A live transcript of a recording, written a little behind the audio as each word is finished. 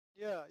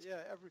Yeah,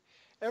 yeah.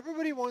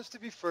 Everybody wants to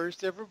be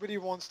first. Everybody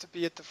wants to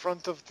be at the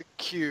front of the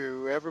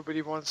queue.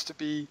 Everybody wants to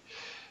be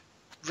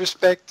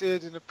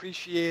respected and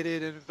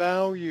appreciated and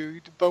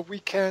valued, but we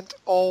can't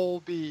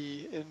all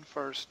be in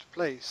first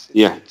place.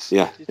 Yeah,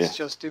 yeah, yeah,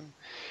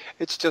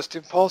 It's just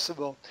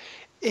impossible.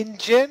 In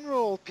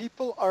general,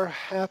 people are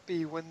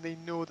happy when they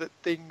know that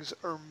things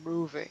are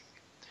moving.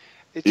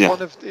 yeah,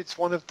 It's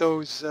one of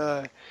those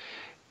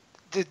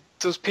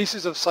those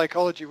pieces of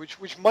psychology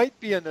which might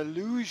be an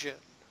illusion,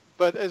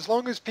 but as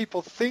long as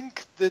people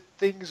think that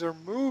things are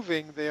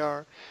moving, they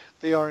are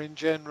in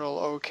general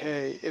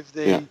okay.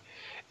 yeah,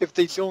 If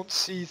they don't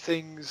see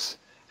things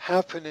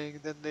happening,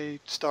 then they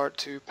start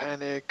to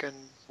panic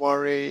and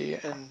worry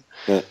and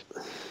yeah.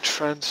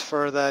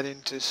 transfer that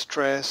into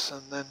stress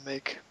and then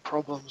make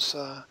problems.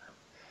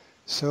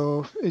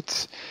 So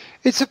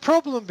it's a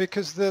problem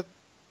because the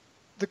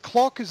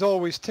clock is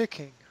always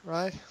ticking,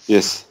 right?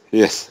 Yes,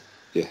 yes,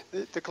 yeah,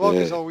 The clock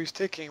is yeah, always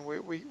ticking.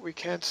 We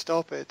can't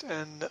stop it.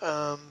 And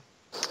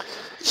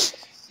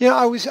yeah,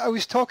 I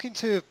was talking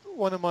to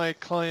one of my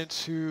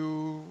clients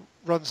who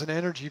runs an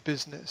energy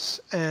business,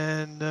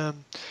 and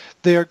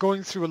they are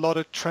going through a lot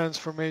of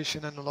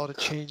transformation and a lot of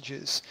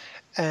changes,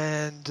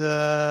 and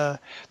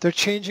they're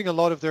changing a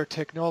lot of their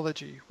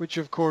technology, which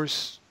of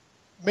course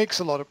makes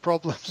a lot of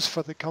problems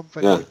for the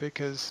yeah, company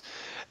because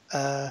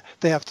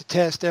they have to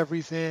test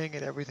everything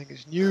and everything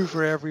is new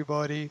for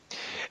everybody.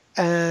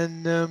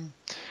 And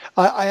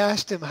I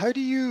asked him, how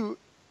do you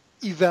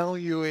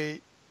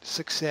evaluate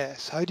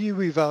success? How do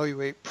you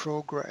evaluate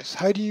progress?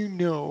 How do you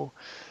know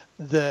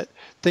that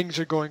things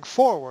are going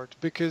forward?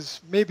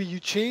 Because maybe you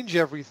change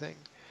everything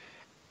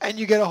and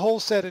you get a whole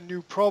set of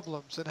new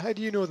problems. And how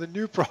do you know the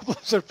new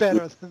problems are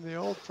better than the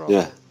old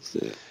yeah, problems?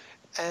 yeah,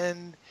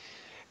 And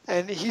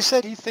and he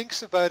said he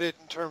thinks about it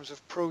in terms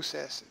of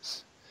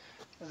processes.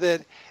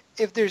 That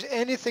if there's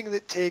anything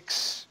that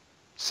takes,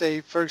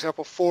 say, for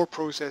example, four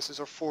processes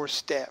or four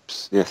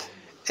steps, yes,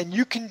 and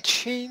you can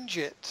change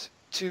it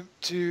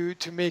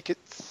to make it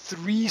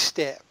three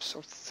steps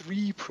or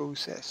three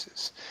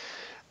processes,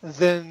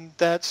 then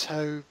that's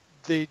how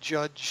they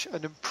judge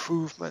an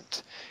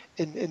improvement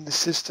in the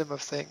system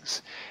of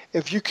things.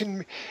 If you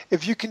can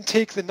if you can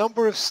take the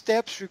number of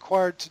steps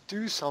required to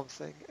do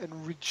something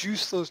and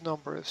reduce those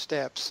number of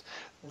steps,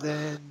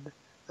 then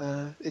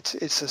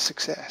it's a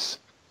success.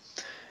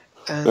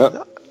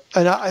 yeah,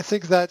 And I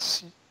think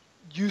that's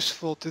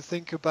useful to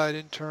think about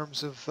in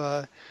terms of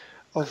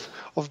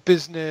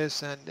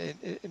business and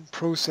in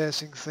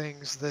processing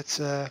things.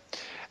 That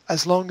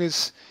as long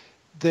as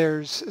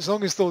as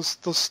long as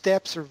those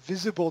steps are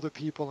visible to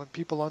people and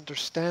people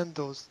understand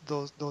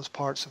those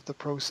parts of the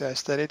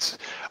process, that it's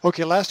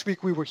okay. Last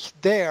week we were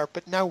there,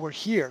 but now we're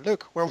here.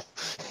 Look, we're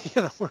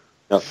you know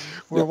yeah,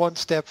 we're yeah, one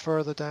step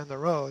further down the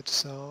road.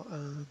 So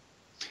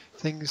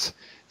things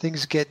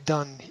things get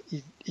done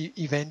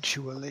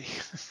eventually.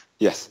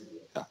 yes,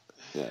 yeah,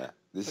 yeah.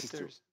 This But is true. there's